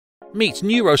Meet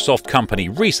Neurosoft company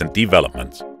recent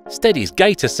development, Steady's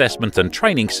gait assessment and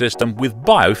training system with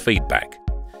biofeedback.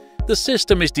 The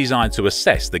system is designed to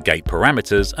assess the gait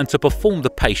parameters and to perform the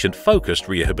patient-focused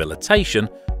rehabilitation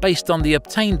based on the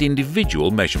obtained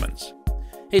individual measurements.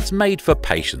 It's made for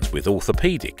patients with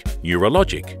orthopedic,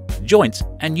 neurologic, joint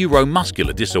and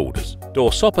neuromuscular disorders,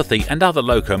 dorsopathy and other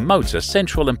locomotor,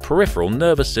 central and peripheral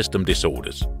nervous system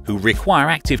disorders who require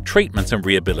active treatment and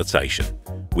rehabilitation.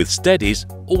 With Steadies,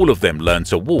 all of them learn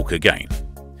to walk again.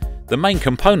 The main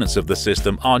components of the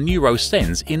system are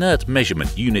NeuroSense inert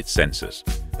measurement unit sensors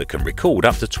that can record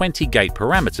up to 20 gait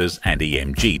parameters and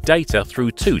EMG data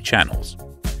through 2 channels.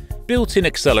 Built-in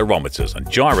accelerometers and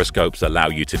gyroscopes allow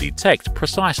you to detect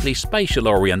precisely spatial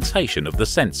orientation of the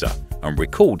sensor and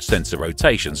record sensor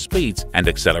rotation speeds and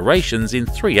accelerations in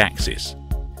 3 axes.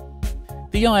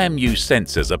 The IMU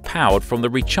sensors are powered from the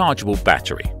rechargeable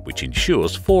battery, which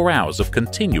ensures 4 hours of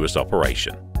continuous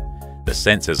operation. The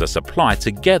sensors are supplied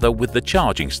together with the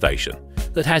charging station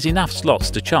that has enough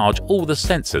slots to charge all the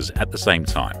sensors at the same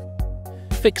time.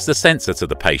 Fix the sensor to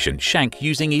the patient shank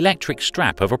using electric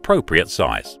strap of appropriate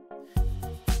size.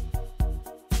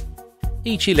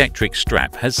 Each electric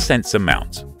strap has sensor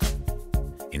mount.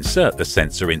 Insert the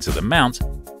sensor into the mount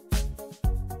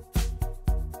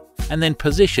and then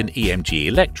position EMG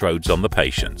electrodes on the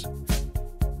patient.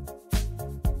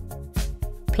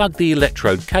 Plug the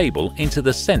electrode cable into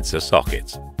the sensor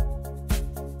socket.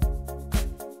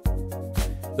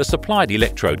 The supplied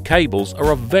electrode cables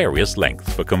are of various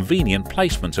lengths for convenient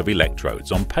placement of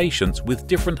electrodes on patients with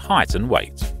different height and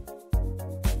weight.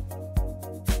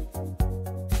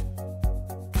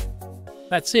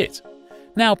 That's it.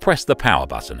 Now press the power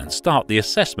button and start the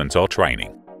assessment or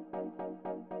training.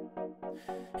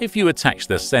 If you attach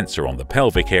the sensor on the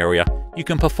pelvic area, you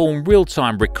can perform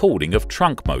real-time recording of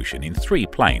trunk motion in 3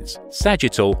 planes: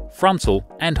 sagittal, frontal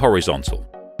and horizontal.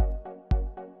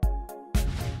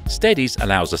 Steadies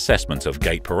allows assessment of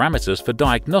gait parameters for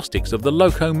diagnostics of the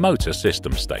locomotor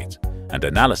system state and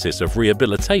analysis of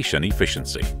rehabilitation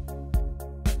efficiency.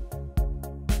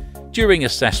 During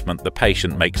assessment, the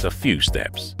patient makes a few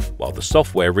steps, while the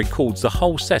software records the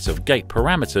whole set of gait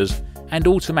parameters and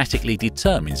automatically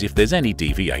determines if there's any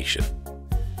deviation.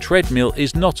 Treadmill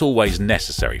is not always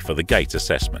necessary for the gait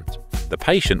assessment. The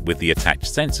patient with the attached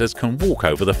sensors can walk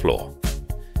over the floor.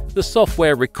 The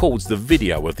software records the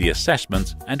video of the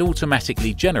assessment and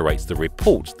automatically generates the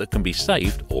report that can be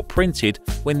saved or printed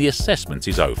when the assessment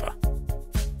is over.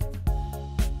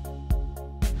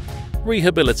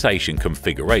 Rehabilitation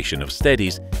configuration of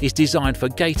Steadies is designed for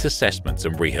gait assessments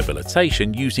and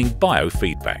rehabilitation using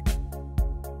biofeedback.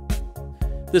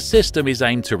 The system is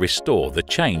aimed to restore the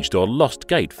changed or lost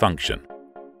gait function.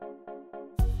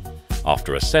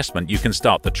 After assessment, you can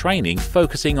start the training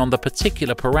focusing on the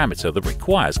particular parameter that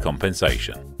requires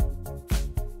compensation.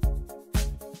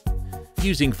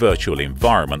 Using virtual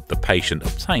environment, the patient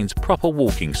obtains proper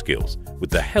walking skills with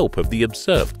the help of the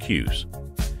observed cues.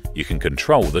 You can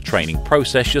control the training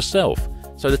process yourself,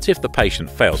 so that if the patient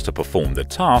fails to perform the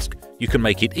task, you can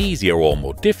make it easier or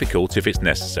more difficult if it's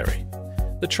necessary.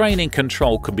 The training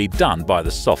control can be done by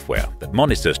the software that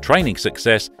monitors training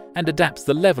success and adapts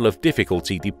the level of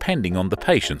difficulty depending on the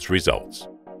patient's results.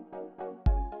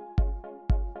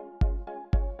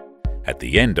 At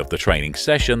the end of the training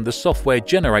session, the software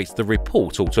generates the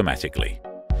report automatically.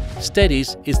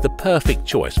 Steadies is the perfect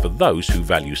choice for those who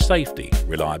value safety,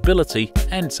 reliability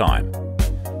and time.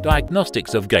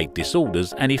 Diagnostics of gait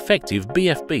disorders and effective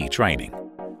BFB training.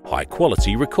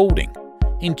 High-quality recording.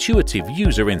 Intuitive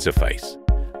user interface.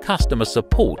 Customer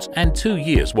support and 2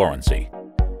 years warranty.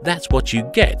 That's what you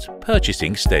get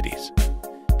purchasing Steadies.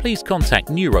 Please contact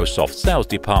Neurosoft Sales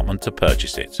Department to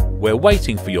purchase it. We're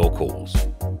waiting for your calls.